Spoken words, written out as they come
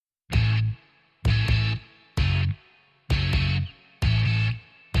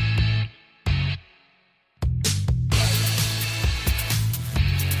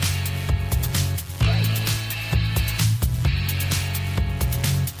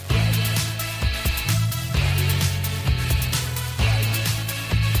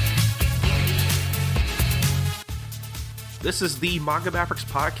This is the Manga Mavericks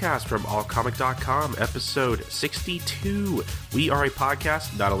podcast from allcomic.com, episode 62. We are a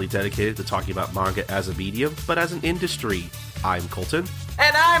podcast not only dedicated to talking about manga as a medium, but as an industry. I'm Colton.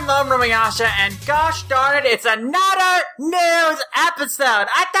 And I'm Lone Rumayasha, and gosh darn it, it's another news episode!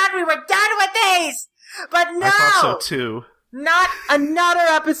 I thought we were done with these! But no! I thought so too. Not another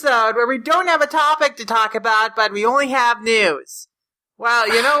episode where we don't have a topic to talk about, but we only have news. Well,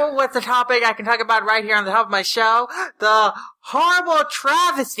 you know what's a topic I can talk about right here on the top of my show? The horrible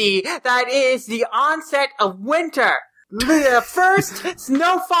travesty that is the onset of winter. The first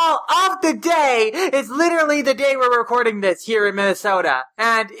snowfall of the day is literally the day we're recording this here in Minnesota.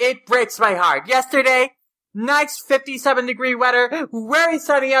 And it breaks my heart. Yesterday, nice 57-degree weather, very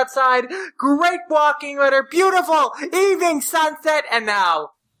sunny outside, great walking weather, beautiful evening sunset, and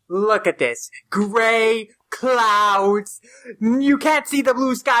now, look at this. Gray clouds. You can't see the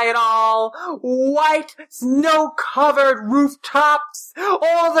blue sky at all. White, snow-covered rooftops.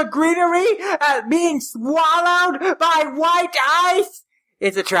 All the greenery being swallowed by white ice.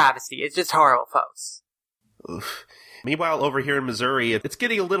 It's a travesty. It's just horrible, folks. Oof. Meanwhile, over here in Missouri, it's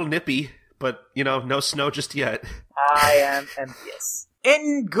getting a little nippy, but, you know, no snow just yet. I am envious.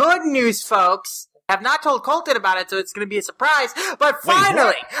 In good news, folks, I have not told Colton about it, so it's going to be a surprise, but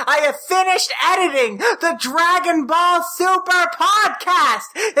finally, I have finished editing the Dragon Ball Super podcast!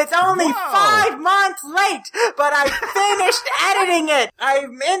 It's only 5 months late, but I finished editing it!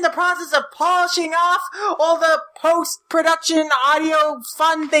 I'm in the process of polishing off all the post-production audio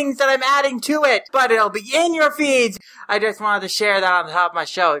fun things that I'm adding to it, but it'll be in your feeds! I just wanted to share that on the top of my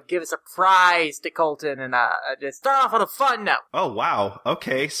show, give a surprise to Colton, and just start off on a fun note. Oh, wow.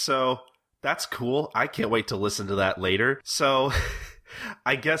 Okay, so that's cool. I can't wait to listen to that later. So,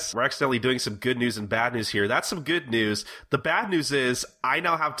 I guess we're accidentally doing some good news and bad news here. That's some good news. The bad news is, I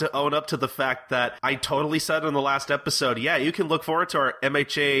now have to own up to the fact that I totally said in the last episode, yeah, you can look forward to our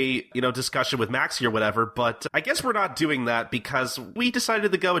MHA, discussion with Maxie or whatever, but I guess we're not doing that because we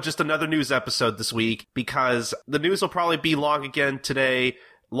decided to go with just another news episode this week because the news will probably be long again today.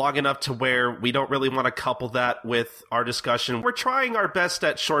 Long enough to where we don't really want to couple that with our discussion. We're trying our best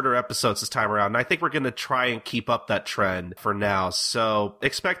at shorter episodes this time around, and I think we're going to try and keep up that trend for now. So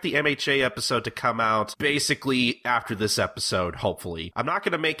expect the MHA episode to come out basically after this episode, hopefully. I'm not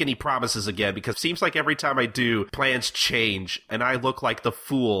going to make any promises again because it seems like every time I do, plans change, and I look like the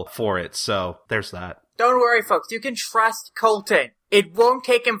fool for it. So there's that. Don't worry, folks. You can trust Colton. It won't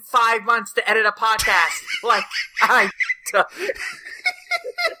take him 5 months to edit a podcast like I do.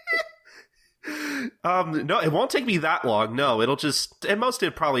 No, it won't take me that long. No, it'll just, at most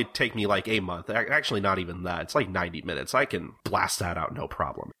it'd probably take me like a month. Actually, not even that. It's like 90 minutes. I can blast that out, no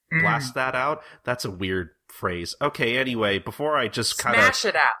problem. Blast that out? That's a weird phrase. Okay, anyway, before I just kind of smash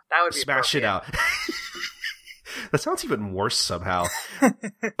it out. That would be smash it out. That sounds even worse somehow.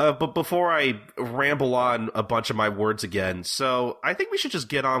 But before I ramble on a bunch of my words again, so I think we should just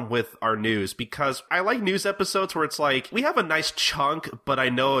get on with our news, because I like news episodes where it's like, we have a nice chunk, but I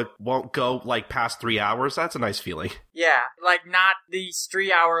know it won't go like past 3 hours. That's a nice feeling. Yeah, like not these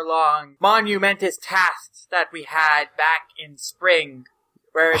 3-hour-long monumentous tasks that we had back in spring,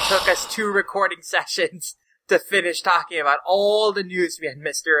 where it took us 2 recording sessions to finish talking about all the news we had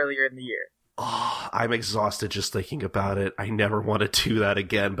missed earlier in the year. Oh, I'm exhausted just thinking about it. I never want to do that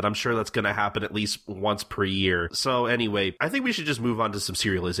again, but I'm sure that's going to happen at least once per year. So anyway, I think we should just move on to some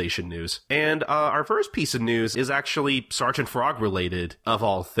serialization news. And our first piece of news is actually Sergeant Frog related, of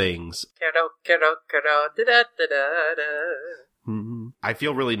all things. I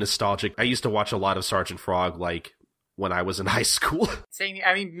feel really nostalgic. I used to watch a lot of Sergeant Frog, like, when I was in high school.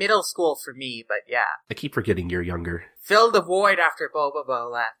 Middle school for me, but yeah. I keep forgetting you're younger. Filled the void after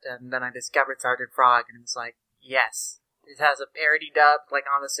Bobobo left, and then I discovered Sergeant Frog, and it was like, yes, it has a parody dub, like,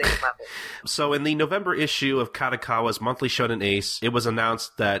 on the same level. So in the November issue of Kadokawa's Monthly Shonen Ace, it was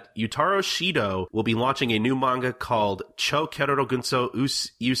announced that Yutaro Shido will be launching a new manga called Cho Keroro Gunso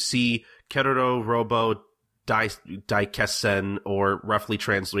Usi Keroro Robo Daikessen, or roughly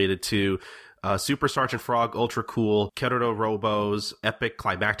translated to Super Sergeant Frog Ultra Cool Keroro Robo's Epic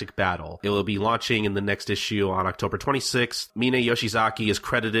Climactic Battle. It will be launching in the next issue on October 26th. Mina Yoshizaki is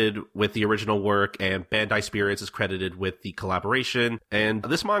credited with the original work, and Bandai Spirits is credited with the collaboration. And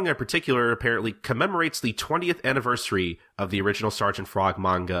this manga in particular apparently commemorates the 20th anniversary of the original Sergeant Frog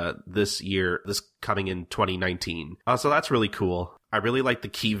manga this coming in 2019. So that's really cool. I really like the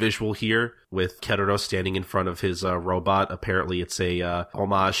key visual here with Keroro standing in front of his robot. Apparently it's a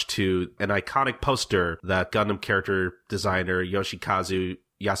homage to an iconic poster that Gundam character designer Yoshikazu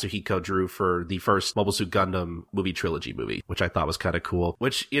Yasuhiko drew for the first Mobile Suit Gundam movie trilogy movie, which I thought was kind of cool.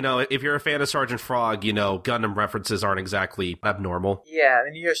 Which, if you're a fan of Sergeant Frog, Gundam references aren't exactly abnormal. Yeah,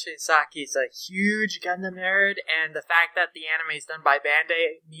 and Yoshizaki is a huge Gundam nerd, and the fact that the anime is done by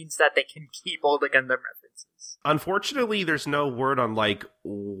Bandai means that they can keep all the Gundam references. Unfortunately, there's no word on,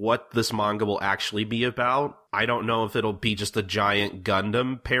 what this manga will actually be about. I don't know if it'll be just a giant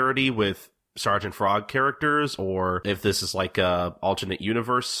Gundam parody with Sergeant Frog characters, or if this is like a alternate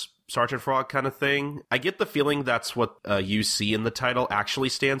universe Sergeant Frog kind of thing. I get the feeling that's what UC in the title actually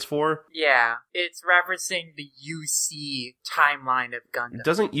stands for. Yeah, it's referencing the UC timeline of Gundam.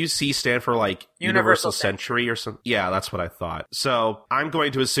 Doesn't UC stand for Universal Century or something? Yeah, that's what I thought. So I'm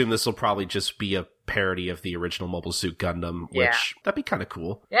going to assume this will probably just be a parody of the original Mobile Suit Gundam, which that'd be kind of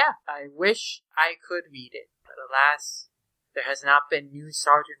cool. Yeah, I wish I could read it, but alas, there has not been new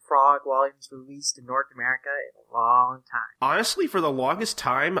Sergeant Frog volumes released in North America in a long time. Honestly, for the longest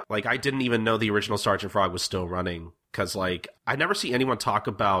time, I didn't even know the original Sergeant Frog was still running. Because, I never see anyone talk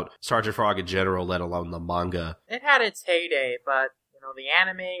about Sergeant Frog in general, let alone the manga. It had its heyday, but, the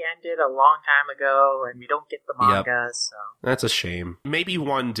anime ended a long time ago, and we don't get the manga, so... That's a shame. Maybe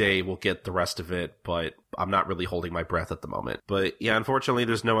one day we'll get the rest of it, but I'm not really holding my breath at the moment. But, yeah, unfortunately,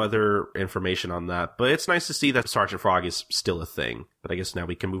 there's no other information on that. But it's nice to see that Sergeant Frog is still a thing. But I guess now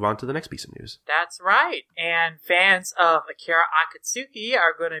we can move on to the next piece of news. That's right. And fans of Akira Akatsuki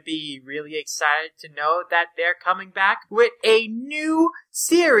are going to be really excited to know that they're coming back with a new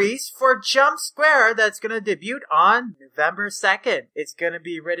series for Jump Square that's going to debut on November 2nd. It's going to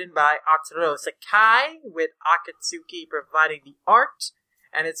be written by Atsuro Sakai, with Akatsuki providing the art.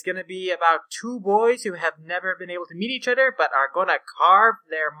 And it's going to be about two boys who have never been able to meet each other, but are going to carve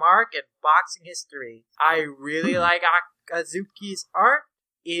their mark in boxing history. I really like Akatsuki's art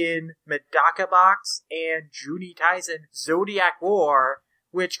in Medaka Box and Juni Taisen Zodiac War,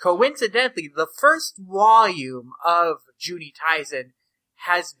 which coincidentally, the first volume of Juni Taisen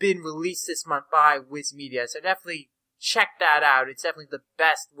has been released this month by Viz Media, so definitely check that out. It's definitely the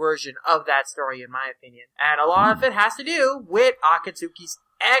best version of that story, in my opinion. And a lot of it has to do with Akatsuki's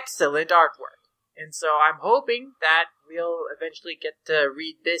excellent artwork. And so I'm hoping that we'll eventually get to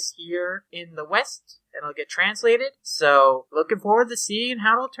read this here in the West, and it'll get translated. So looking forward to seeing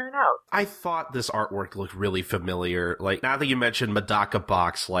how it'll turn out. I thought this artwork looked really familiar. Now that you mentioned Medaka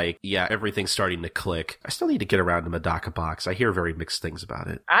Box, everything's starting to click. I still need to get around to Medaka Box. I hear very mixed things about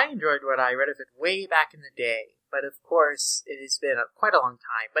it. I enjoyed what I read of it way back in the day. But of course, it has been quite a long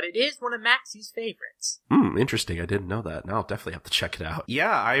time. But it is one of Maxie's favorites. Interesting. I didn't know that. Now I'll definitely have to check it out.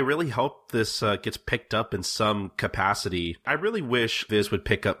 Yeah, I really hope this gets picked up in some capacity. I really wish Viz would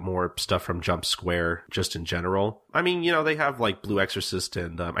pick up more stuff from Jump Square, just in general. I mean, they have Blue Exorcist,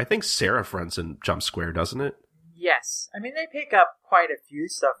 and I think Seraph runs in Jump Square, doesn't it? Yes. I mean, they pick up quite a few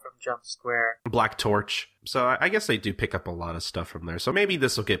stuff from Jump Square. Black Torch. So I guess they do pick up a lot of stuff from there. So maybe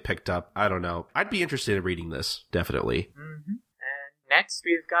this will get picked up. I don't know. I'd be interested in reading this, definitely. Mm-hmm. And next,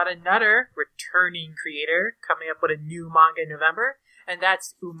 we've got another returning creator coming up with a new manga in November. And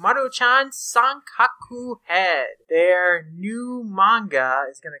that's Umaru-chan Sankaku Head. Their new manga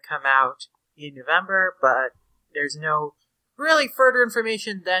is going to come out in November, but there's no really further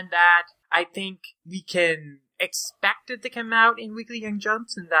information than that. I think we can expect it to come out in Weekly Young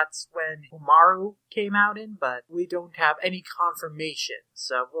Jumps, and that's when Umaru came out in, but we don't have any confirmation.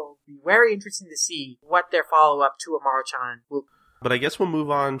 So we'll be very interesting to see what their follow-up to Umaru-chan will be. But I guess we'll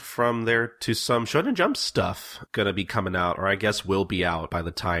move on from there to some Shonen Jump stuff gonna be coming out, or I guess will be out by the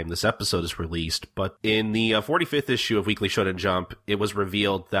time this episode is released. But in the 45th issue of Weekly Shonen Jump, it was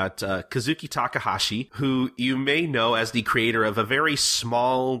revealed that Kazuki Takahashi, who you may know as the creator of a very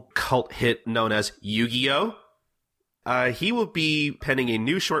small cult hit known as Yu-Gi-Oh!, he will be penning a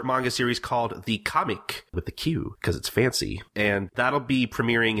new short manga series called The Comic, with the Q, because it's fancy. And that'll be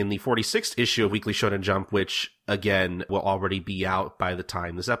premiering in the 46th issue of Weekly Shonen Jump, which, again, will already be out by the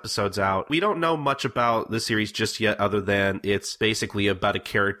time this episode's out. We don't know much about the series just yet, other than it's basically about a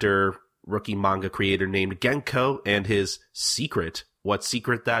character, rookie manga creator named Genko, and his secret. What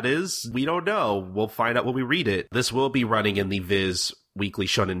secret that is, we don't know. We'll find out when we read it. This will be running in the Viz Weekly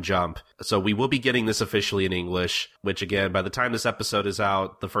Shonen Jump. So we will be getting this officially in English, which again, by the time this episode is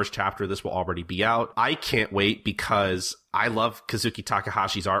out, the first chapter of this will already be out. I can't wait because I love Kazuki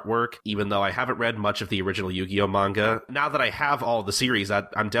Takahashi's artwork, even though I haven't read much of the original Yu-Gi-Oh! Manga. Now that I have all the series,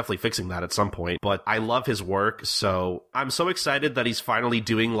 I'm definitely fixing that at some point, but I love his work, so I'm so excited that he's finally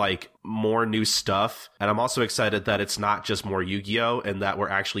doing more new stuff, and I'm also excited that it's not just more Yu-Gi-Oh! And that we're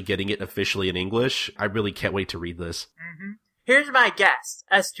actually getting it officially in English. I really can't wait to read this. Mm-hmm. Here's my guess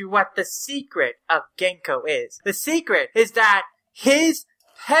as to what the secret of Genko is. The secret is that his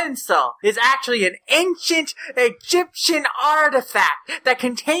pencil is actually an ancient Egyptian artifact that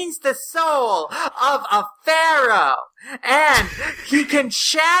contains the soul of a pharaoh. And he can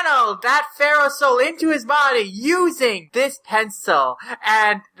channel that pharaoh soul into his body using this pencil.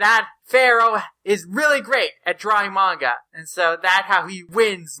 And that pharaoh is really great at drawing manga. And so that's how he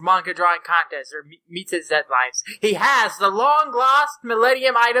wins manga drawing contests or meets his deadlines. He has the long-lost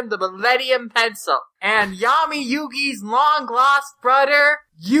Millennium item, the Millennium Pencil. And Yami Yugi's long-lost brother,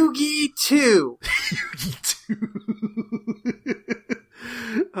 Yugi 2. Yugi 2.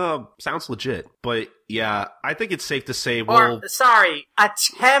 Sounds legit. But yeah, I think it's safe to say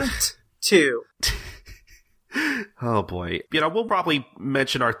attempt to. Oh boy. We'll probably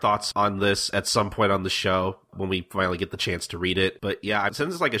mention our thoughts on this at some point on the show when we finally get the chance to read it. But yeah,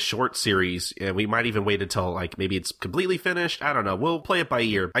 since it's like a short series, and we might even wait until like maybe it's completely finished. I don't know. We'll play it by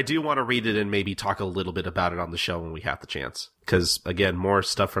ear. I do want to read it and maybe talk a little bit about it on the show when we have the chance. Because again, more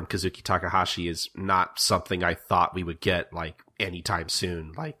stuff from Kazuki Takahashi is not something I thought we would get like anytime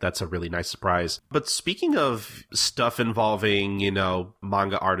soon. Like, that's a really nice surprise. But speaking of stuff involving,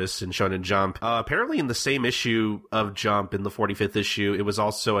 manga artists in Shonen Jump, apparently in the same issue of Jump, in the 45th issue, it was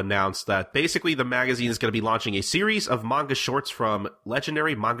also announced that basically the magazine is going to be launching a series of manga shorts from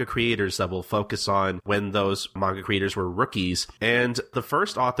legendary manga creators that will focus on when those manga creators were rookies. And the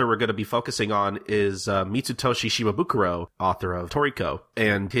first author we're going to be focusing on is Mitsutoshi Shimabukuro, author of Toriko.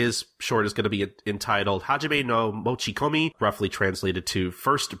 And his short is going to be entitled Hajime no Mochikomi, roughly translated to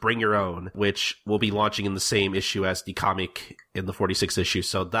First Bring Your Own, which will be launching in the same issue as the comic in the 46th issue.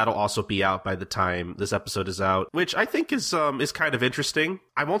 So that'll also be out by the time this episode is out, which I think is kind of interesting.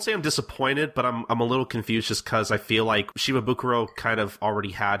 I won't say I'm disappointed, but I'm a little confused just because I feel like Shimabukuro kind of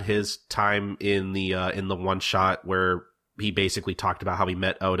already had his time in the one shot where he basically talked about how he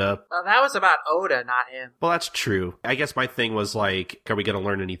met Oda. Well, that was about Oda, not him. Well, that's true. I guess my thing was like, are we going to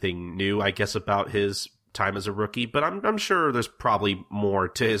learn anything new, I guess, about his time as a rookie? But I'm sure there's probably more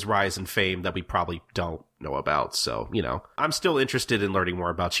to his rise in fame that we probably don't know about. So, I'm still interested in learning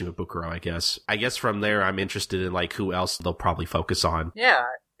more about Shimabukuro, I guess. I guess from there, I'm interested in like who else they'll probably focus on. Yeah,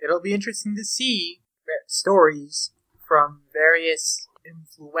 it'll be interesting to see stories from various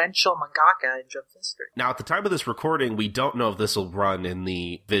influential mangaka in Jump history. Now, at the time of this recording, we don't know if this will run in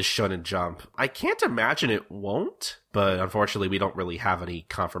the Viz Shonen Jump. I can't imagine it won't, but unfortunately, we don't really have any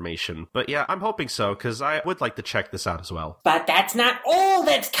confirmation. But yeah, I'm hoping so, because I would like to check this out as well. But that's not all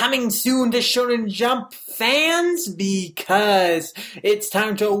that's coming soon to Shonen Jump fans, because it's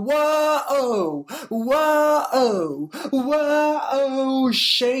time to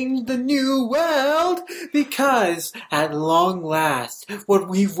change the new world, because at long last, what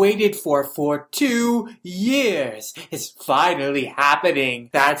we've waited for 2 years is finally happening.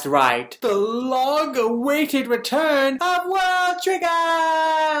 That's right, the long-awaited return of World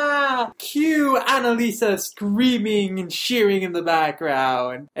Trigger! Cue Annalisa screaming and cheering in the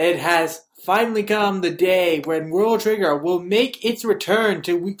background. It has finally come the day when World Trigger will make its return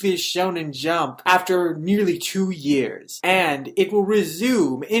to Weekly Shonen Jump after nearly 2 years. And it will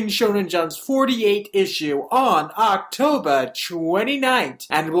resume in Shonen Jump's 48th issue on October 29th.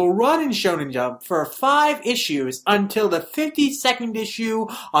 And will run in Shonen Jump for 5 issues until the 52nd issue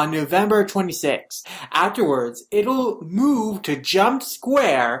on November 26th. Afterwards, it'll move to Jump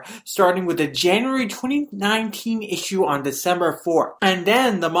Square, starting with the January 2019 issue on December 4th. And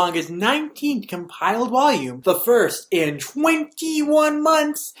then the manga's 19th compiled volume, the first in 21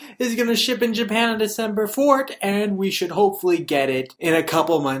 months, is going to ship in Japan on December 4th, and we should hopefully get it in a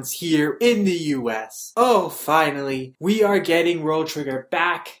couple months here in the US. Oh, finally, we are getting World Trigger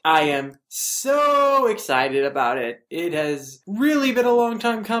back. I am so excited about it. It has really been a long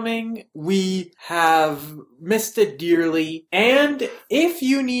time coming. We have missed it dearly. And if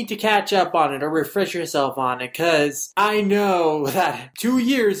you need to catch up on it or refresh yourself on it, because I know that 2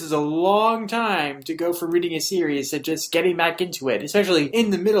 years is a long time to go from reading a series to just getting back into it, especially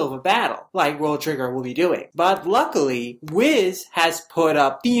in the middle of a battle, like World Trigger will be doing. But luckily, Wiz has put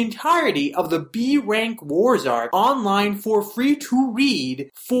up the entirety of the B-Rank Wars arc online for free to read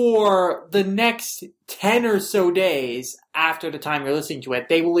for the next 10 or so days after the time you're listening to it.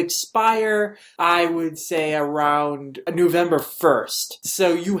 They will expire, I would say, around November 1st.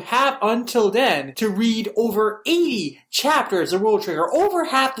 So you have until then to read over 80 chapters of World Trigger, over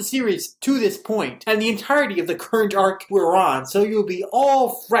half the series to this point, and the entirety of the current arc we're on. So you'll be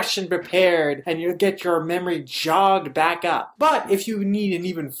all fresh and prepared, and you'll get your memory jogged back up. But if you need an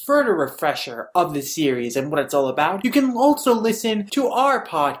even further refresher of the series and what it's all about, you can also listen to our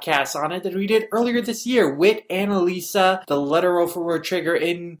podcast on it that we did earlier this this year with Annalisa, the letterer for World Trigger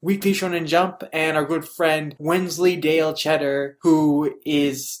in Weekly Shonen Jump, and our good friend Wensley Dale Cheddar, who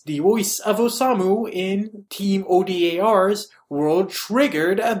is the voice of Osamu in Team ODAR's World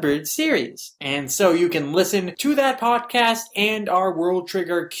Triggered Abridged series. And so you can listen to that podcast and our World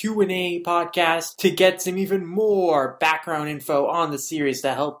Trigger Q&A podcast to get some even more background info on the series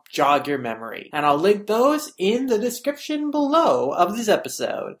to help jog your memory. And I'll link those in the description below of this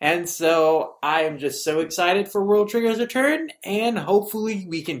episode. And so I am just so excited for World Trigger's return, and hopefully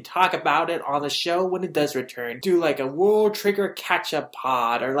we can talk about it on the show when it does return. Do like a World Trigger catch-up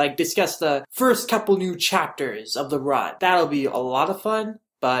pod, or like discuss the first couple new chapters of the run. That'll be a lot of fun,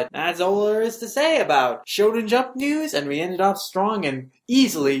 but that's all there is to say about Shonen Jump news, and we ended off strong and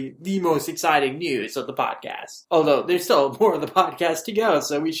easily the most exciting news of the podcast. Although there's still more of the podcast to go,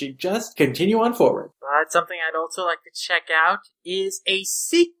 so we should just continue on forward. But something I'd also like to check out is a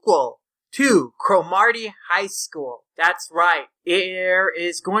sequel to Cromartie High School. That's right. There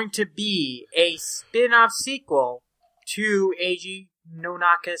is going to be a spin-off sequel to Eiji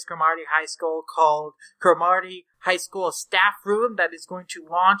Nonaka's Cromartie High School called Cromartie High School Staff Room, that is going to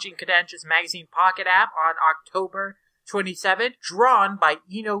launch in Kodansha's magazine Pocket app on October 27th, drawn by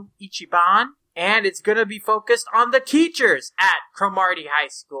Ino Ichiban, and it's going to be focused on the teachers at Cromartie High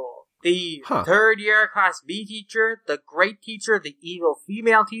School. The third year Class B teacher, the great teacher, the evil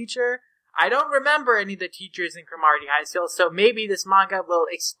female teacher. I don't remember any of the teachers in Cromartie High School, so maybe this manga will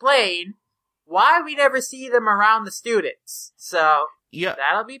explain why we never see them around the students. So, yeah,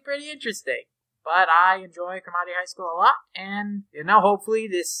 that'll be pretty interesting. But I enjoy Cromartie High School a lot, and, hopefully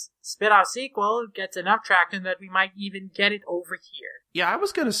this spin-off sequel gets enough traction that we might even get it over here. Yeah, I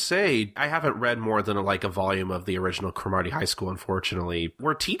was gonna say, I haven't read more than a volume of the original Cromartie High School, unfortunately.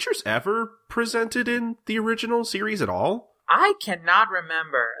 Were teachers ever presented in the original series at all? I cannot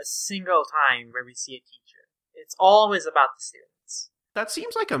remember a single time where we see a teacher. It's always about the students. That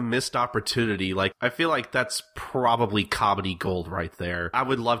seems like a missed opportunity. I feel like that's probably comedy gold right there. I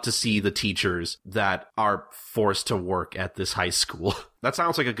would love to see the teachers that are forced to work at this high school. That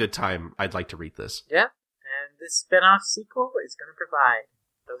sounds like a good time. I'd like to read this. Yeah, and this spin-off sequel is going to provide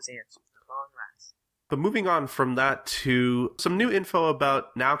those answers at long last. But moving on from that to some new info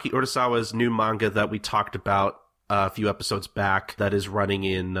about Naoki Urasawa's new manga that we talked about a few episodes back, that is running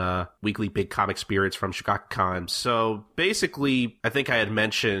in Weekly Big Comic Spirits from Shogakukan. So basically, I think I had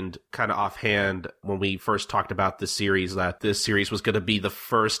mentioned kind of offhand when we first talked about this series that this series was going to be the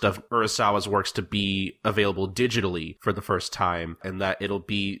first of Urasawa's works to be available digitally for the first time, and that it'll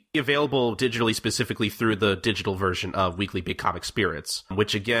be available digitally specifically through the digital version of Weekly Big Comic Spirits,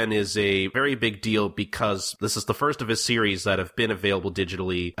 which again is a very big deal because this is the first of his series that have been available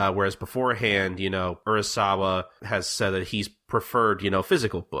digitally, whereas beforehand, Urasawa has said that he's preferred,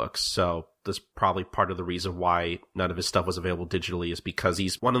 physical books. So that's probably part of the reason why none of his stuff was available digitally, is because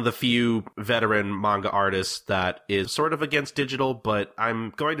he's one of the few veteran manga artists that is sort of against digital, but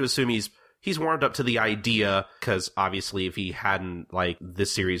I'm going to assume he's warmed up to the idea, because obviously if he hadn't,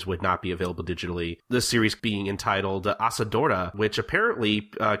 this series would not be available digitally. This series being entitled Asadora, which apparently,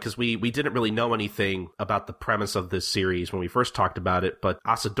 because we didn't really know anything about the premise of this series when we first talked about it, but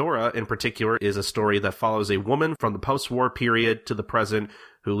Asadora in particular is a story that follows a woman from the post-war period to the present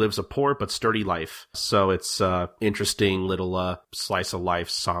who lives a poor but sturdy life. So it's interesting little slice of life,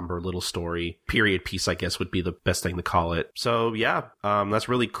 somber little story. Period piece, I guess, would be the best thing to call it. So yeah, that's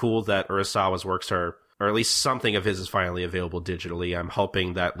really cool that Urasawa's works are, or at least something of his, is finally available digitally. I'm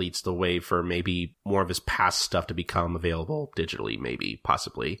hoping that leads the way for maybe more of his past stuff to become available digitally, maybe,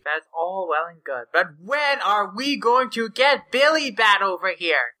 possibly. That's all well and good. But when are we going to get Billy Bat over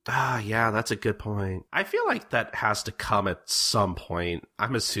here? Yeah, that's a good point. I feel like that has to come at some point.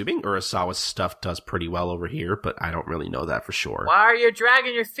 I'm assuming Urasawa's stuff does pretty well over here, but I don't really know that for sure. Why are you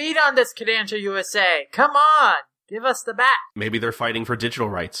dragging your feet on this, Kodansha USA? Come on! Give us the bat. Maybe they're fighting for digital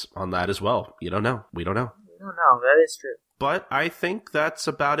rights on that as well. You don't know. We don't know. We don't know. That is true. But I think that's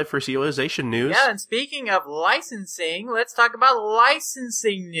about it for serialization news. Yeah, and speaking of licensing, let's talk about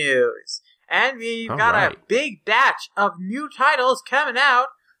licensing news. And we've got a big batch of new titles coming out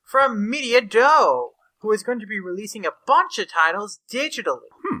from Media Do, who is going to be releasing a bunch of titles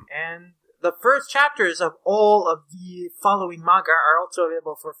digitally. And the first chapters of all of the following manga are also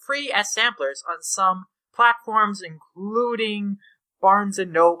available for free as samplers on some platforms, including Barnes &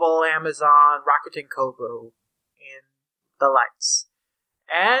 Noble, Amazon, Rakuten Kobo, and the likes.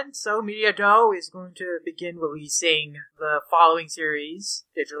 And so Media Do is going to begin releasing the following series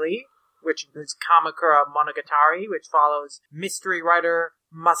digitally, which includes Kamakura Monogatari, which follows mystery writer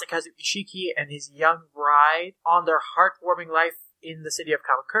Masakazu Ishiki and his young bride on their heartwarming life in the city of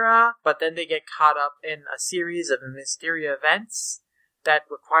Kamakura, but then they get caught up in a series of mysterious events that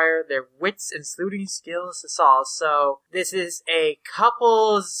require their wits and sleuthing skills to solve. So this is a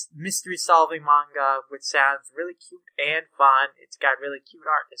couple's mystery-solving manga, which sounds really cute and fun. It's got really cute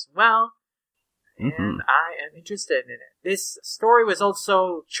art as well. And I am interested in it. This story was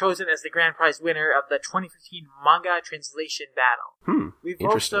also chosen as the grand prize winner of the 2015 Manga Translation Battle. We've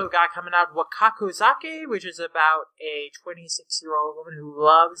also got coming out Wakako-zake, which is about a 26-year-old woman who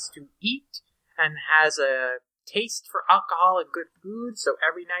loves to eat and has a taste for alcohol and good food, so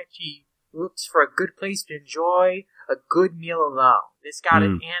every night she looks for a good place to enjoy a good meal alone. This got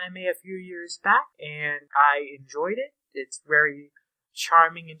an anime a few years back, and I enjoyed it. It's very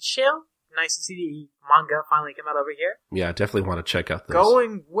charming and chill. Nice to see the manga finally come out over here. Yeah, I definitely want to check out this.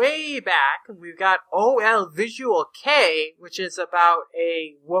 Going way back, we've got OL Visual K, which is about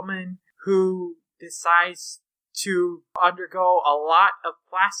a woman who decides to undergo a lot of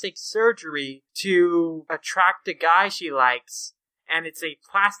plastic surgery to attract the guy she likes. And it's a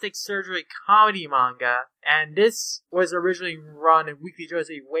plastic surgery comedy manga. And this was originally run in Weekly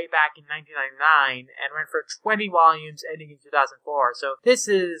Josie way back in 1999 and ran for 20 volumes ending in 2004. So this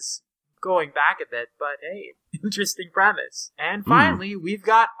is going back a bit, but hey, interesting premise. And finally, we've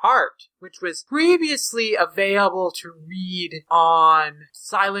got Art, which was previously available to read on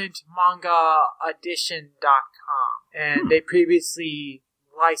silentmangaedition.com. And they previously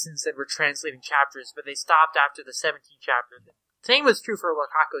licensed and were translating chapters, but they stopped after the 17th chapter. Same was true for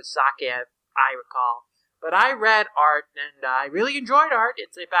Wakako-zake, I recall. But I read Art, and I really enjoyed Art.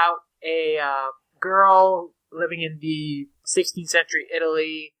 It's about a girl living in the 16th century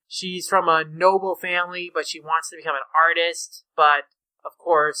Italy. She's from a noble family, but she wants to become an artist. But, of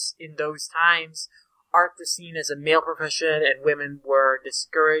course, in those times, art was seen as a male profession, and women were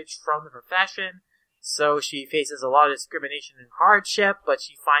discouraged from the profession. So she faces a lot of discrimination and hardship, but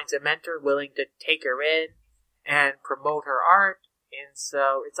she finds a mentor willing to take her in and promote her art. And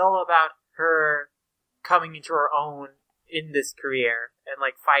so it's all about her coming into her own in this career and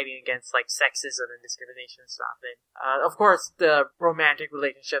like fighting against like sexism and discrimination and stuff. And of course, the romantic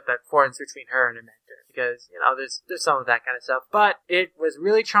relationship that forms between her and her mentor, because you know there's some of that kind of stuff. But it was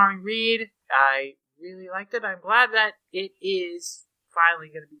really charming read. I really liked it. I'm glad that it is finally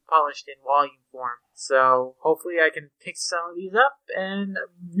going to be published in volume form. So hopefully I can pick some of these up and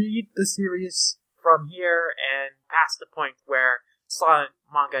read the series from here and past the point where Silent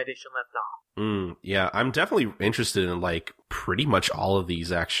Manga Edition left off. Yeah, I'm definitely interested in, like, pretty much all of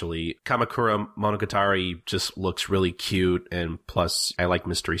these, actually. Kamakura Monogatari just looks really cute, and plus, I like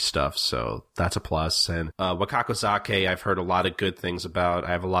mystery stuff, so that's a plus. And Wakako-zake, I've heard a lot of good things about. I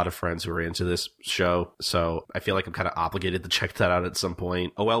have a lot of friends who are into this show, so I feel like I'm kind of obligated to check that out at some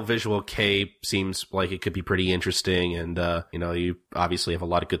point. OL Visual K seems like it could be pretty interesting, and, you know, you obviously have a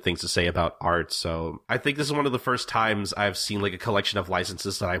lot of good things to say about art, so I think this is one of the first times I've seen, like, a collection of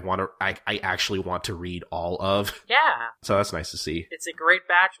licenses that I actually want to read all of. Yeah. So that's nice to see. It's a great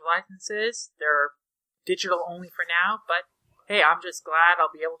batch of licenses. They're digital only for now, but hey, I'm just glad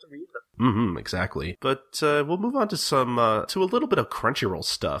I'll be able to read them. Exactly. But we'll move on to to a little bit of Crunchyroll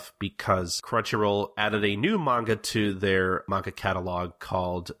stuff, because Crunchyroll added a new manga to their manga catalog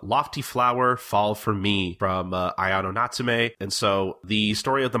called Lofty Flower, Fall for Me from Ayano Natsume. And so the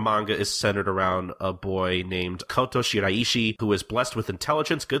story of the manga is centered around a boy named Koto Shiraishi, who is blessed with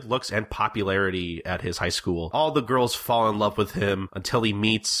intelligence, good looks, and popularity at his high school. All the girls fall in love with him until he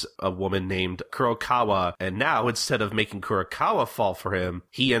meets a woman named Kurokawa, and now instead of making Kurokawa fall for him,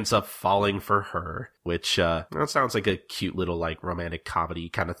 he ends up falling for her, which that sounds like a cute little like romantic comedy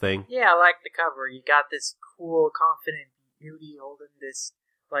kind of thing. Yeah, I like the cover. You got this cool, confident beauty holding this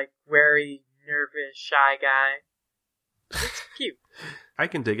like very nervous, shy guy. It's cute. I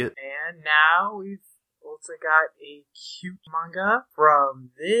can dig it. And now we've also got a cute manga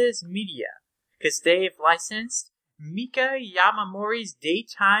from Viz Media, because they've licensed Mika Yamamori's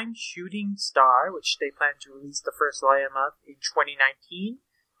Daytime Shooting Star, which they plan to release the first volume of in 2019.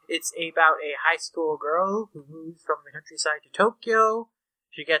 It's about a high school girl who moves from the countryside to Tokyo.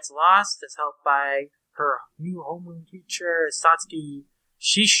 She gets lost, is helped by her new homeroom teacher, Satsuki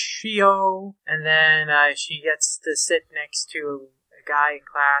Shishio, and then she gets to sit next to a guy in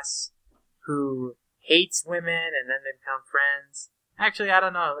class who hates women, and then they become friends. Actually, I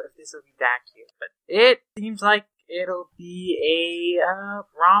don't know if this will be that cute, but it seems like it'll be a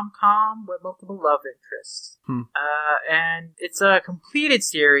rom-com with multiple love interests. And it's a completed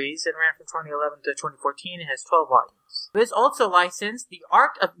series. It ran from 2011 to 2014. It has 12 volumes. It's also licensed the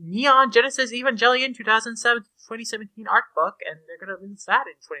Art of Neon Genesis Evangelion 2017 art book, and they're going to release that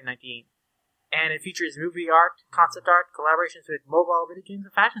in 2019. And it features movie art, concept art, collaborations with mobile video games,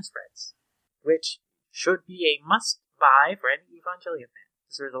 and fashion spreads, which should be a must-buy for any Evangelion fan.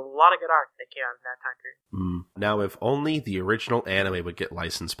 Because there's a lot of good art that came out in that time period. Now, if only the original anime would get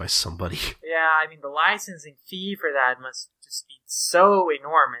licensed by somebody. Yeah, I mean, the licensing fee for that must just be so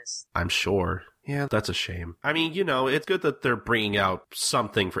enormous. I'm sure. Yeah, that's a shame. I mean, you know, it's good that they're bringing out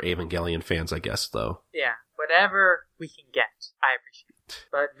something for Evangelion fans, I guess, though. Yeah, whatever we can get, I appreciate it.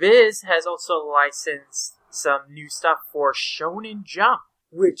 But Viz has also licensed some new stuff for Shonen Jump,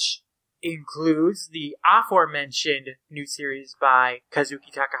 which includes the aforementioned new series by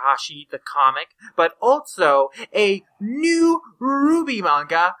Kazuki Takahashi, the comic, but also a new Ruby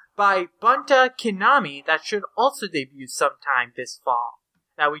manga by Bunta Kinami that should also debut sometime this fall.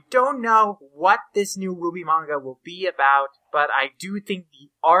 Now, we don't know what this new Ruby manga will be about, but I do think the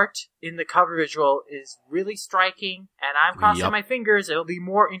art in the cover visual is really striking, and I'm crossing my fingers it'll be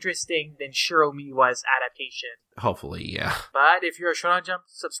more interesting than Shiro Miwa's adaptation. Hopefully, yeah. But if you're a Shonen Jump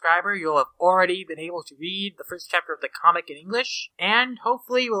subscriber, you'll have already been able to read the first chapter of the comic in English, and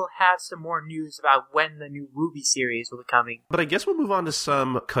hopefully we'll have some more news about when the new Ruby series will be coming. But I guess we'll move on to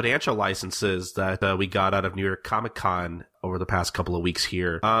some Kodansha licenses that we got out of New York Comic Con over the past couple of weeks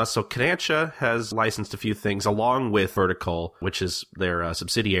here. So Kodansha has licensed a few things along with Vertical, which is their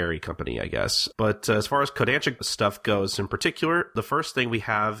subsidiary company, I guess. But as far as Kodansha stuff goes in particular, the first thing we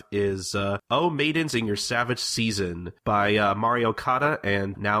have is Oh Maidens in Your Savage Season by Mario Okada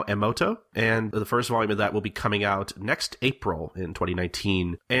and now Emoto. And the first volume of that will be coming out next April in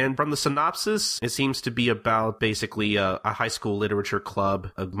 2019. And from the synopsis, it seems to be about basically a high school literature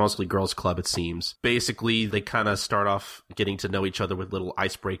club, a mostly girls club, it seems. Basically, they kind of start off getting to know each other with little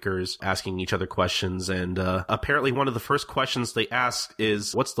icebreakers, asking each other questions, and apparently one of the first questions they ask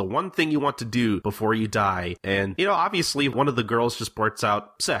is, what's the one thing you want to do before you die? And, you know, obviously one of the girls just blurts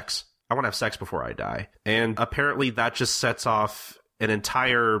out, sex. I want to have sex before I die. And apparently that just sets off an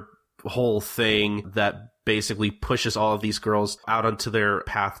entire whole thing that basically pushes all of these girls out onto their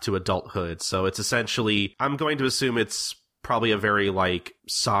path to adulthood. So it's essentially, I'm going to assume it's probably a very, like,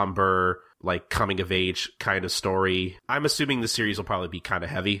 somber, like, coming-of-age kind of story. I'm assuming the series will probably be kind of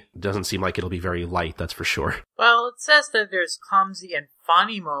heavy. It doesn't seem like it'll be very light, that's for sure. Well, it says that there's clumsy and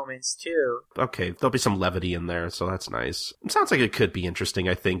funny moments, too. Okay, there'll be some levity in there, so that's nice. It sounds like it could be interesting,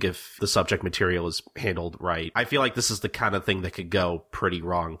 I think, if the subject material is handled right. I feel like this is the kind of thing that could go pretty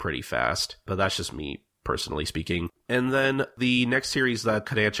wrong pretty fast, but that's just me, personally speaking. And then the next series that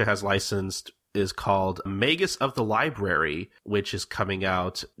Kodansha has licensed is called Magus of the Library, which is coming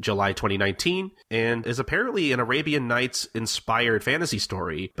out July 2019, and is apparently an Arabian Nights-inspired fantasy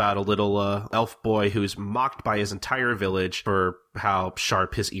story about a little elf boy who's mocked by his entire village for how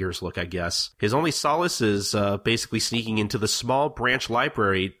sharp his ears look, I guess. His only solace is basically sneaking into the small branch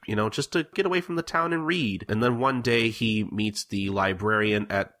library, you know, just to get away from the town and read. And then one day he meets the librarian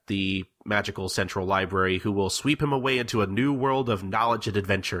at the magical central library who will sweep him away into a new world of knowledge and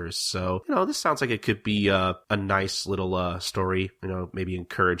adventures. So, you know, this sounds like it could be a nice little story, you know, maybe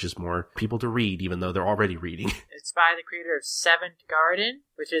encourages more people to read, even though they're already reading. It's by the creator of Seventh Garden,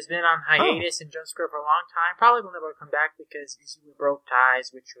 which has been on hiatus in Jump Square for a long time. Probably will never come back because Izumi broke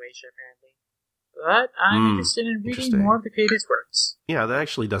ties with Shueisha, apparently. But I'm interested in reading more of the creator's works. Yeah, that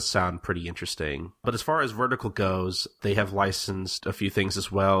actually does sound pretty interesting. But as far as Vertical goes, they have licensed a few things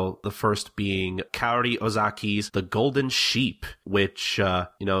as well. The first being Kaori Ozaki's The Golden Sheep, which,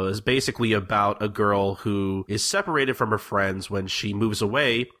 you know, is basically about a girl who is separated from her friends when she moves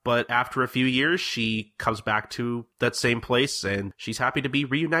away, but after a few years, she comes back to that same place and she's happy to be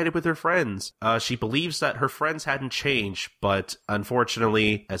reunited with her friends. She believes that her friends hadn't changed, but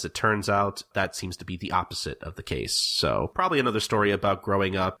unfortunately, as it turns out, that seems to be the opposite of the case. So probably another story about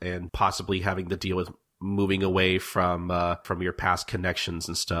growing up and possibly having to deal with moving away from your past connections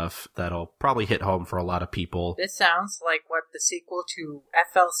and stuff. That'll probably hit home for a lot of people. This sounds like what the sequel to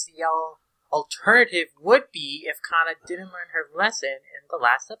FLCL Alternative would be if Kana didn't learn her lesson in the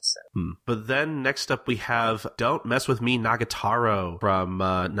last episode. But then next up we have Don't Mess With Me Nagatoro from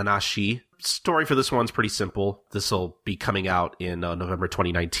Nanashi. Story for this one's pretty simple. This will be coming out in November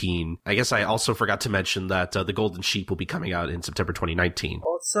 2019. I guess I also forgot to mention that The Golden Sheep will be coming out in September 2019.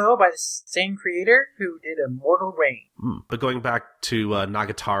 Also by the same creator who did Immortal Rain. But going back to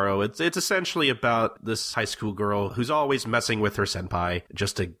Nagatoro, it's essentially about this high school girl who's always messing with her senpai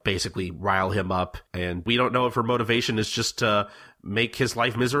just to basically rile him up. And we don't know if her motivation is just to make his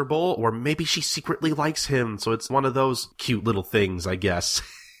life miserable, or maybe she secretly likes him. So it's one of those cute little things, I guess.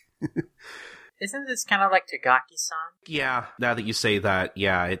 Isn't this kind of like Tagaki-san? Yeah, now that you say that,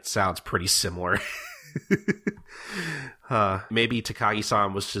 yeah, it sounds pretty similar. Maybe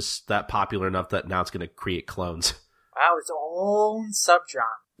Takagi-san was just that popular enough that now it's going to create clones. Wow, its own subgenre.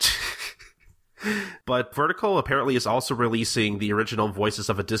 But Vertical apparently is also releasing the original Voices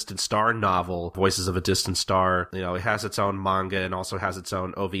of a Distant Star novel, Voices of a Distant Star. You know, it has its own manga and also has its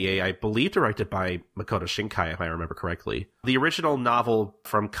own OVA, I believe directed by Makoto Shinkai, if I remember correctly. The original novel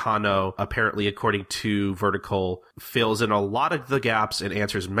from Kano, apparently according to Vertical, fills in a lot of the gaps and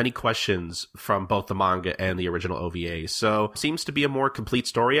answers many questions from both the manga and the original OVA. So, seems to be a more complete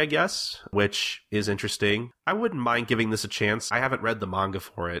story, I guess, which is interesting. I wouldn't mind giving this a chance. I haven't read the manga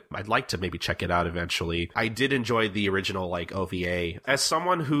for it. I'd like to maybe check it out eventually. I did enjoy the original OVA. As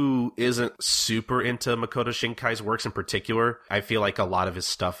someone who isn't super into Makoto Shinkai's works in particular, I feel like a lot of his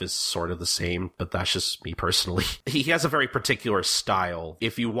stuff is sort of the same, but that's just me personally. He has a very particular style.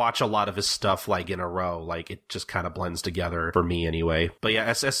 If you watch a lot of his stuff in a row, it just kind of blends together for me anyway. But yeah,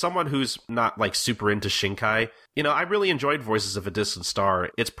 as someone who's not super into Shinkai, I really enjoyed Voices of a Distant Star.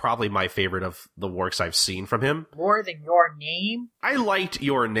 It's probably my favorite of the works I've seen from him. More than Your Name? I liked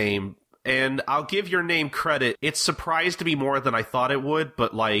Your Name, and I'll give Your Name credit. It surprised me more than I thought it would,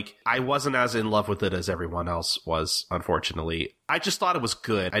 but I wasn't as in love with it as everyone else was, unfortunately. I just thought it was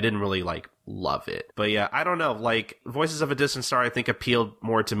good. I didn't really love it. But yeah, I don't know. Voices of a Distant Star I think appealed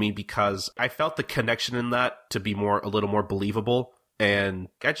more to me because I felt the connection in that to be a little more believable. And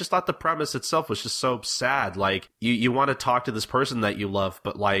I just thought the premise itself was just so sad. You want to talk to this person that you love,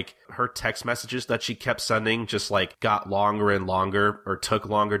 but her text messages that she kept sending just got longer and longer, or took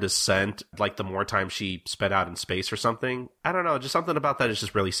longer to send, the more time she spent out in space or something. I don't know, just something about that is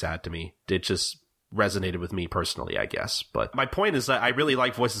just really sad to me. It just resonated with me personally, I guess. But my point is that I really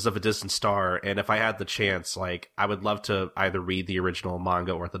like Voices of a Distant Star, and if I had the chance, I would love to either read the original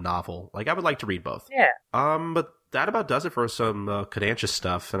manga or the novel. I would like to read both. Yeah. But that about does it for some Kodansha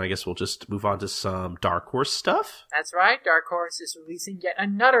stuff, and I guess we'll just move on to some Dark Horse stuff. That's right, Dark Horse is releasing yet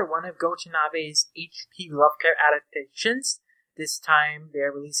another one of Go Tanabe's H.P. Lovecraft adaptations. This time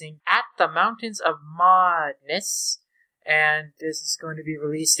they're releasing At the Mountains of Madness, and this is going to be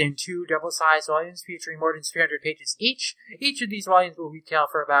released in 2 double-sized volumes featuring more than 300 pages each. Each of these volumes will retail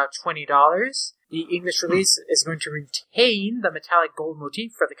for about $20. The English release is going to retain the metallic gold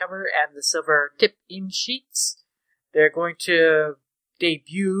motif for the cover and the silver tip-in sheets. They're going to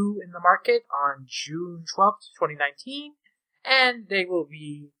debut in the market on June 12th, 2019, and they will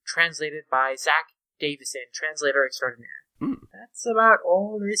be translated by Zach Davison, translator extraordinaire. That's about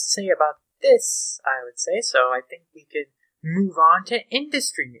all there is to say about this, I would say, so I think we could move on to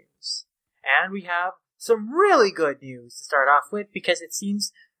industry news. And we have some really good news to start off with, because it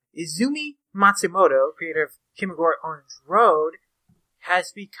seems Izumi Matsumoto, creator of Kimagure Orange Road,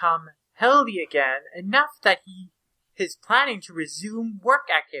 has become healthy again, enough that he is planning to resume work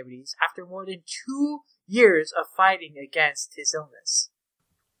activities after more than 2 years of fighting against his illness.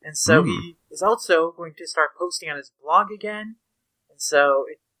 And so he is also going to start posting on his blog again, and so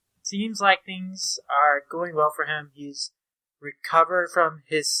it seems like things are going well for him. He's recovered from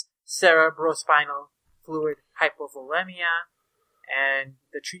his cerebrospinal fluid hypovolemia, and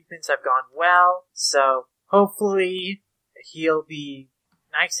the treatments have gone well, so hopefully he'll be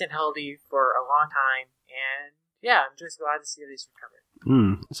nice and healthy for a long time, and yeah, I'm just glad to see that he's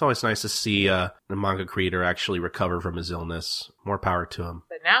recovered. It's always nice to see the manga creator actually recover from his illness. More power to him.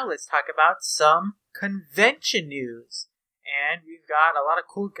 But now let's talk about some convention news. And we've got a lot of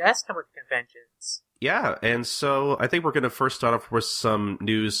cool guests coming to conventions. Yeah, and so I think we're going to first start off with some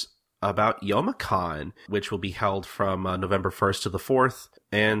news about Youmacon, which will be held from November 1st to the 4th.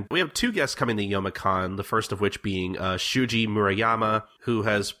 And we have 2 guests coming to Youmacon, the first of which being Shuji Murayama, who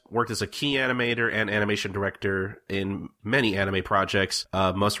has worked as a key animator and animation director in many anime projects,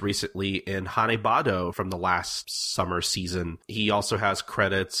 most recently in Hanebado from the last summer season. He also has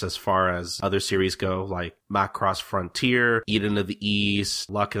credits as far as other series go, like Macross Frontier, Eden of the East,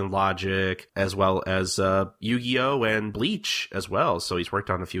 Luck and Logic, as well as Yu-Gi-Oh! And Bleach as well. So he's worked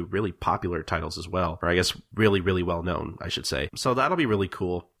on a few really popular titles as well, or I guess really, really well known, I should say. So that'll be really cool.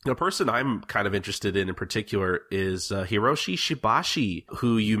 The person I'm kind of interested in particular is Hiroshi Shibashi,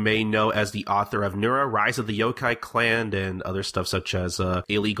 who you may know as the author of Nura, Rise of the Yokai Clan, and other stuff such as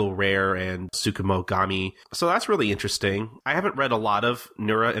Illegal Rare and Tsukumogami. So that's really interesting. I haven't read a lot of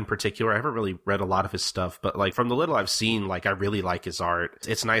Nura in particular. I haven't really read a lot of his stuff, but from the little I've seen, I really like his art.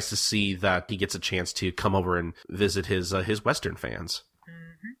 It's nice to see that he gets a chance to come over and visit his Western fans.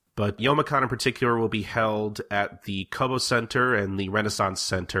 But Youmacon in particular will be held at the Kobo Center and the Renaissance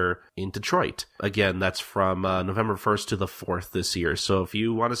Center in Detroit. Again, that's from November 1st to the 4th this year. So if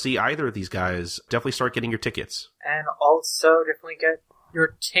you want to see either of these guys, definitely start getting your tickets. And also definitely get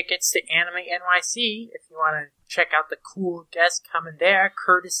your tickets to Anime NYC if you want to check out the cool guests coming there,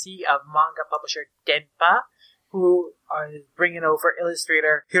 courtesy of manga publisher Denpa, who are bringing over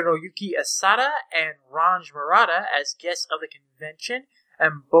illustrator Hiroyuki Asada and Ranj Murata as guests of the convention.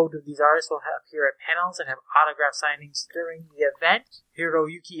 And both of these artists will appear at panels and have autograph signings during the event.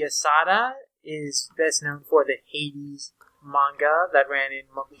 Hiroyuki Asada is best known for the Hades manga that ran in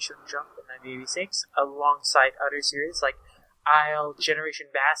Monthly Shonen Jump in 1986, alongside other series like Isle, Generation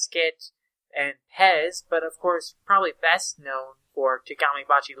Basket, and Pez, but of course probably best known for Takami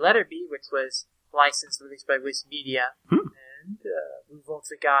Bachi Letter B, which was licensed and released by Wiz Media. And we've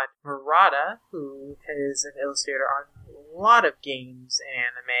also got Murata, who is an illustrator on a lot of games and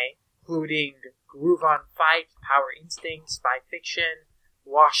anime, including Groove on Fight, Power Instinct, Spy Fiction,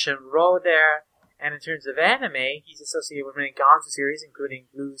 Wash and Roll there. And in terms of anime, he's associated with many Gonzo series, including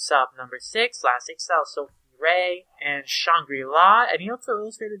Blue Sub number 6, Last Exile, Sophie Ray, and Shangri-La. And he also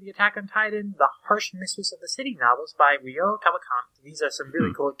illustrated the Attack on Titan, The Harsh Mistress of the City novels by Ryo Kawakami. These are some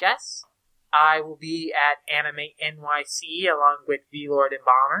really cool guests. I will be at Anime NYC along with V-Lord and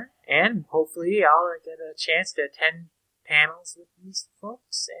Bomber, and hopefully I'll get a chance to attend panels with these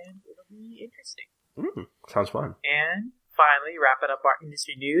folks, and it'll be interesting. Sounds fun. And finally, wrapping up our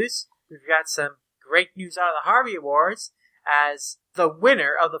industry news, we've got some great news out of the Harvey Awards, as the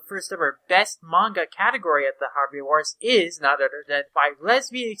winner of the first ever Best Manga category at the Harvey Awards is none other than By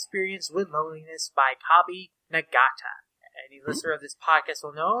Lesbian Experience with Loneliness by Kabi Nagata. Any listener of this podcast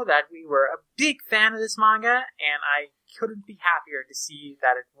will know that we were a big fan of this manga, and I couldn't be happier to see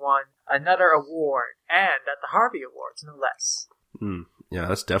that it won another award, and at the Harvey Awards, no less. Yeah,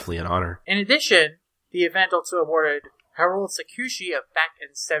 that's definitely an honor. In addition, the event also awarded Harold Sakushi of Back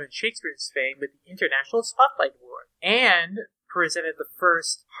and Seven Shakespeare's fame with the International Spotlight Award, and presented the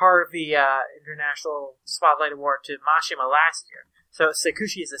first Harvey International Spotlight Award to Mashima last year. So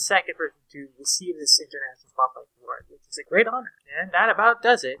Sakushi is the second person to receive this International Spotlight Award, which is a great honor. And that about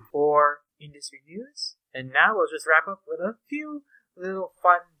does it for industry news. And now we'll just wrap up with a few little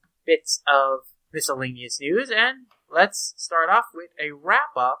fun bits of miscellaneous news. And let's start off with a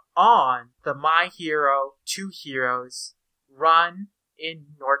wrap-up on the My Hero 2 Heroes run in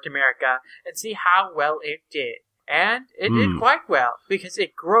North America and see how well it did. And it did quite well, because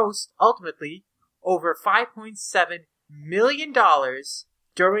it grossed, ultimately, over $5.7 million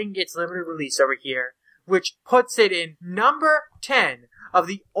during its limited release over here, which puts it in number 10 of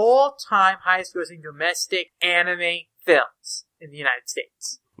the all-time highest-grossing domestic anime films in the United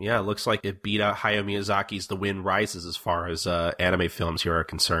States. Yeah, it looks like it beat out Hayao Miyazaki's The Wind Rises as far as anime films here are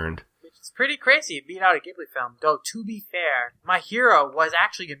concerned. Which is pretty crazy. It beat out a Ghibli film, though, to be fair, My Hero was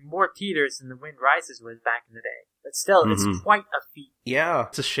actually in more theaters than The Wind Rises was back in the day. But still, it's quite a feat. Yeah,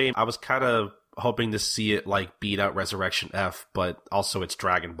 it's a shame. I was kind of hoping to see it like beat out Resurrection F, but also it's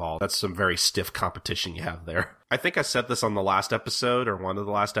Dragon Ball. That's some very stiff competition you have there. I think I said this on the last episode, or one of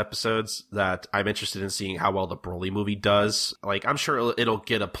the last episodes, that I'm interested in seeing how well the Broly movie does. Like, I'm sure it'll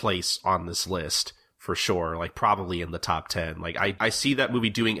get a place on this list for sure, like probably in the top 10. Like, I see that movie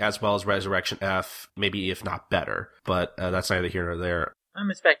doing as well as Resurrection F, maybe if not better, but that's neither here nor there. I'm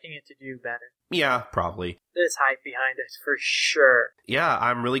expecting it to do better. Yeah, probably. There's hype behind it, for sure. Yeah,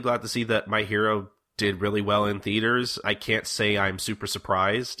 I'm really glad to see that My Hero did really well in theaters. I can't say I'm super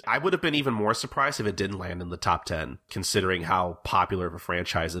surprised. I would have been even more surprised if it didn't land in the top 10, considering how popular of a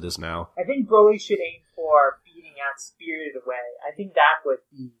franchise it is now. I think Broly should aim for beating out Spirited Away. I think that would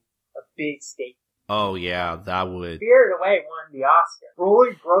be a big statement. Oh yeah, that would. Spirited Away won the Oscar.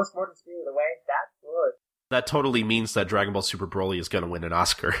 Broly grossed more than Spirited Away? That would. That totally means that Dragon Ball Super Broly is going to win an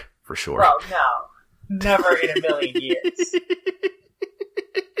Oscar, for sure. Well, no. Never in a million years.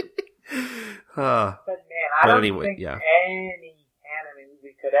 But man, I don't think any anime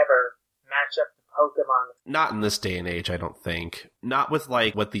movie could ever match up to Pokemon. Not in this day and age, I don't think. Not with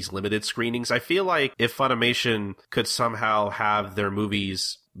like what these limited screenings. I feel like if Funimation could somehow have their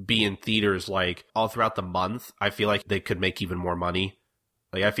movies be in theaters like all throughout the month, I feel like they could make even more money.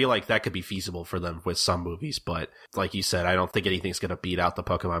 Like, I feel like that could be feasible for them with some movies, but like you said, I don't think anything's going to beat out the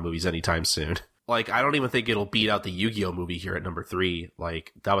Pokemon movies anytime soon. Like, I don't even think it'll beat out the Yu-Gi-Oh! Movie here at number 3.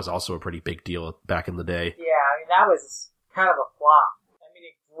 Like, that was also a pretty big deal back in the day. Yeah, I mean, that was kind of a flop. I mean,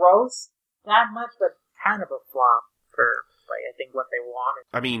 it grossed that much, but kind of a flop for, like, I think what they wanted.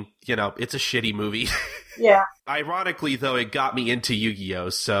 I mean, you know, it's a shitty movie. Yeah. Ironically, though, it got me into Yu-Gi-Oh!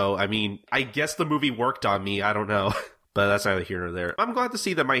 So, I mean, I guess the movie worked on me. I don't know. But that's neither here nor there. I'm glad to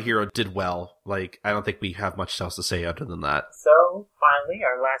see that My Hero did well. Like, I don't think we have much else to say other than that. So, finally,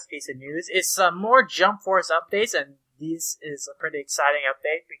 our last piece of news is some more Jump Force updates, and this is a pretty exciting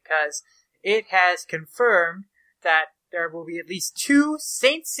update because it has confirmed that there will be at least 2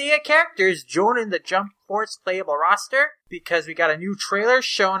 Saint Seiya characters joining the Jump Force playable roster, because we got a new trailer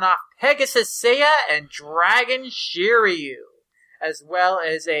showing off Pegasus Seiya and Dragon Shiryu, as well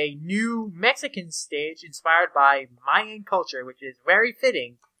as a new Mexican stage inspired by Mayan culture, which is very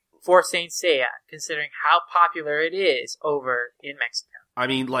fitting for Saint Seiya, considering how popular it is over in Mexico. I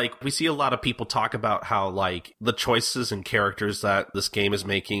mean, like, we see a lot of people talk about how, like, the choices and characters that this game is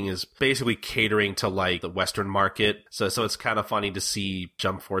making is basically catering to, like, the Western market. So it's kind of funny to see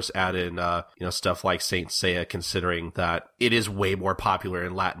Jump Force add in, stuff like Saint Seiya, considering that it is way more popular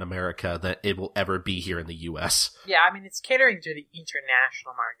in Latin America than it will ever be here in the U.S. Yeah, I mean, it's catering to the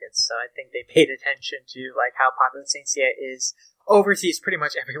international markets, so I think they paid attention to, like, how popular Saint Seiya is overseas pretty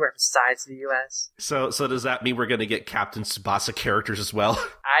much everywhere besides the U.S. So does that mean we're going to get Captain Tsubasa characters as well?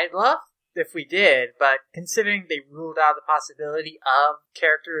 I'd love if we did, but considering they ruled out the possibility of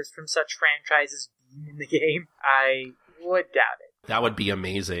characters from such franchises being in the game, I would doubt it. That would be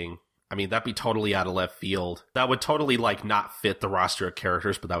amazing. I mean, that'd be totally out of left field. That would totally, like, not fit the roster of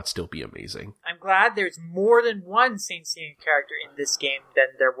characters, but that would still be amazing. I'm glad there's more than one Saint Seiya character in this game than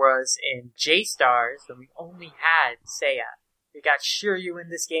there was in J-Stars, when we only had Seiya. We got Shiryu in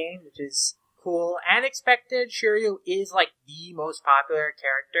this game, which is cool and expected. Shiryu is, like, the most popular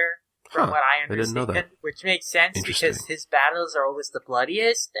character, from what I understand. I didn't know that. Which makes sense, because his battles are always the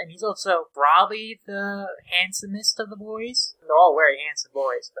bloodiest, and he's also probably the handsomest of the boys. They're all very handsome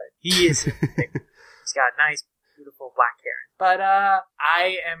boys, but he is. He's got nice, beautiful black hair. But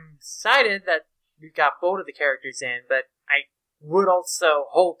I am excited that we've got both of the characters in, but I would also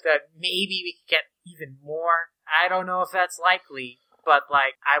hope that maybe we could get even more. I don't know if that's likely, but,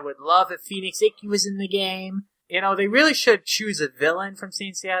 like, I would love if Phoenix Icky was in the game. You know, they really should choose a villain from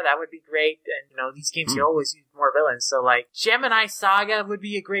Saint Seiya. That would be great. And, you know, these games can always use more villains. So, like, Gemini Saga would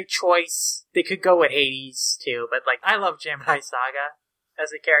be a great choice. They could go with Hades, too. But, like, I love Gemini Saga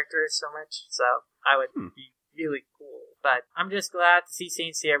as a character so much. So, I would be really cool. But I'm just glad to see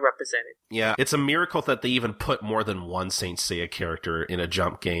Saint Seiya represented. Yeah, it's a miracle that they even put more than one Saint Seiya character in a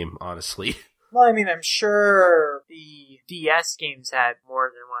Jump game, honestly. Well, I mean, I'm sure the DS games had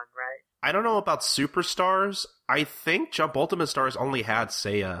more than one, right? I don't know about Superstars. I think Jump Ultimate Stars only had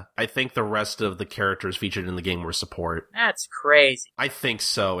Seiya. I think the rest of the characters featured in the game were support. That's crazy. I think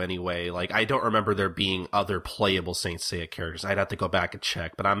so, anyway. Like, I don't remember there being other playable Saint Seiya characters. I'd have to go back and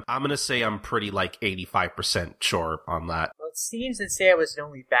check, but I'm gonna say I'm pretty, like, 85% sure on that. Well, it seems that Seiya was the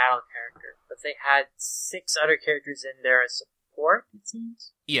only battle character, but they had 6 other characters in there as support, it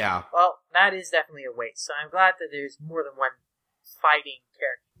seems. Yeah. Well, that is definitely a waste, so I'm glad that there's more than one fighting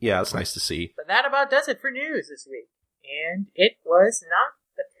character. Yeah, it's nice to see. But that about does it for news this week. And it was not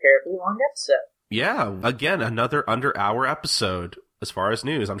a terribly long episode. Yeah, again, another under-hour episode as far as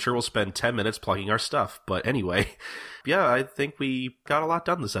news. I'm sure we'll spend 10 minutes plugging our stuff. But anyway, yeah, I think we got a lot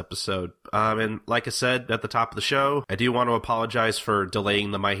done this episode. And like I said at the top of the show, I do want to apologize for delaying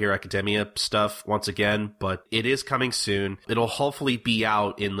the My Hero Academia stuff once again, but it is coming soon. It'll hopefully be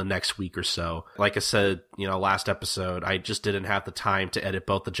out in the next week or so. Like I said, last episode, I just didn't have the time to edit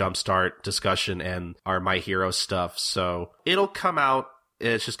both the Jumpstart discussion and our My Hero stuff. So it'll come out.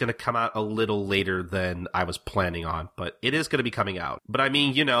 It's just going to come out a little later than I was planning on, but it is going to be coming out. But I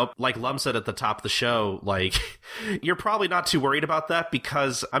mean, like Lum said at the top of the show, like, you're probably not too worried about that,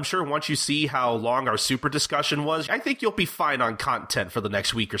 because I'm sure once you see how long our super discussion was, I think you'll be fine on content for the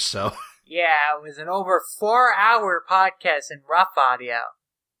next week or so. Yeah, it was an over 4-hour podcast in rough audio.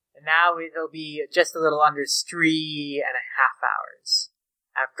 And now it'll be just a little under 3.5 hours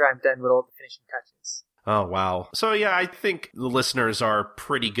after I'm done with all the finishing touches. Oh, wow. So, yeah, I think the listeners are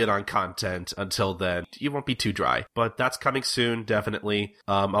pretty good on content until then. You won't be too dry. But that's coming soon, definitely,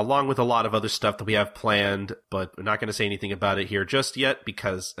 along with a lot of other stuff that we have planned. But we're not going to say anything about it here just yet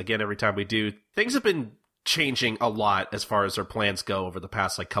because, again, every time we do, things have been changing a lot as far as our plans go over the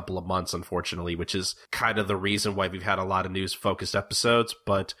past couple of months, unfortunately, which is kind of the reason why we've had a lot of news focused episodes.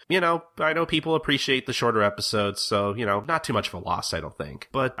 But I know people appreciate the shorter episodes, so not too much of a loss, I don't think.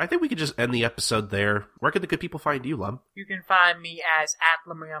 But I think we could just end the episode there. Where can the good people find you, Lum? You can find me as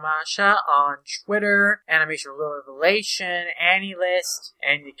 @LumRamasha on Twitter, Animation Revelation, AniList,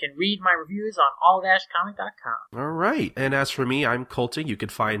 and you can read my reviews on all-comic.com. All right. And as for me, I'm Colton. You can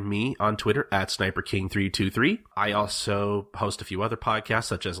find me on Twitter @SniperKing323. I also host a few other podcasts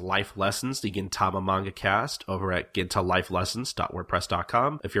such as Life Lessons, the Gintama Manga Cast, over at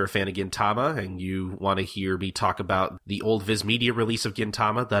gintalifelessons.wordpress.com. If you're a fan of Gintama and you want to hear me talk about the old Viz Media release of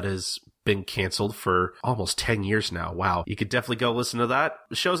Gintama that is been canceled for almost 10 years now. Wow. You could definitely go listen to that.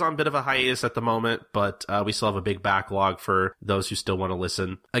 The show's on a bit of a hiatus at the moment, but we still have a big backlog for those who still want to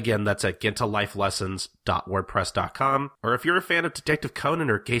listen. Again, that's at gentalifelessons.wordpress.com. Or if you're a fan of Detective Conan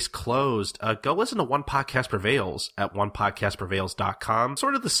or Case Closed, go listen to One Podcast Prevails at onepodcastprevails.com.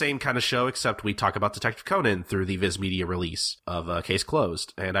 Sort of the same kind of show, except we talk about Detective Conan through the Viz Media release of Case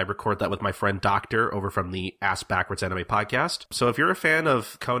Closed. And I record that with my friend Doctor over from the Ass Backwards Anime podcast. So if you're a fan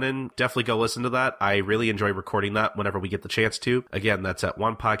of Conan, definitely go listen to that. I really enjoy recording that whenever we get the chance to. Again, that's at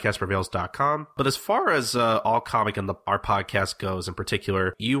onepodcastprevails.com. But as far as All Comic and our podcast goes in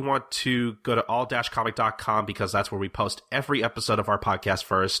particular, you want to go to all-comic.com because that's where we post every episode of our podcast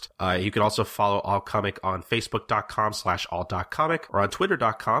first. You can also follow All Comic on facebook.com/all.comic or on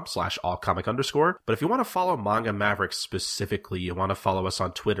twitter.com/allcomic_. But if you want to follow Manga Mavericks specifically, you want to follow us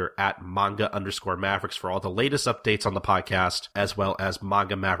on Twitter at manga_mavericks for all the latest updates on the podcast, as well as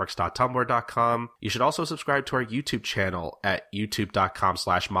mangamavericks.tumblr.com. You should also subscribe to our YouTube channel at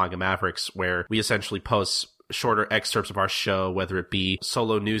youtube.com/mangamavericks, where we essentially post shorter excerpts of our show, whether it be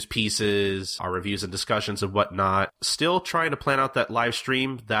solo news pieces, our reviews and discussions and whatnot. Still trying to plan out that live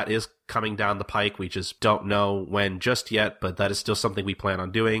stream that is coming down the pike. We just don't know when just yet, but that is still something we plan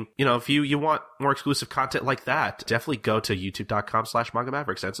on doing. You know, if you want more exclusive content like that, definitely go to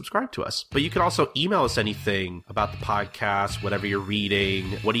youtube.com/mangamavericks and subscribe to us. But you can also email us anything about the podcast, whatever you're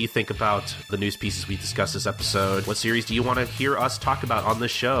reading. What do you think about the news pieces we discussed this episode? What series do you want to hear us talk about on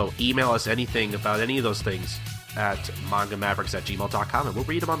this show? Email us anything about any of those things at mangamavericks@gmail.com, and we'll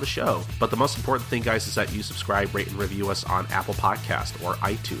read them on the show. But the most important thing, guys, is that you subscribe, rate, and review us on Apple Podcast or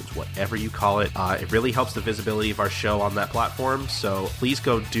iTunes, whatever you call it. It really helps the visibility of our show on that platform, so please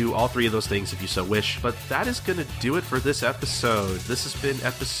go do all three of those things if you so wish. But that is going to do it for this episode. This has been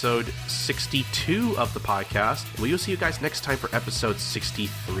episode 62 of the podcast. We will see you guys next time for episode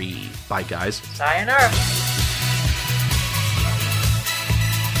 63. Bye, guys. Sayonara.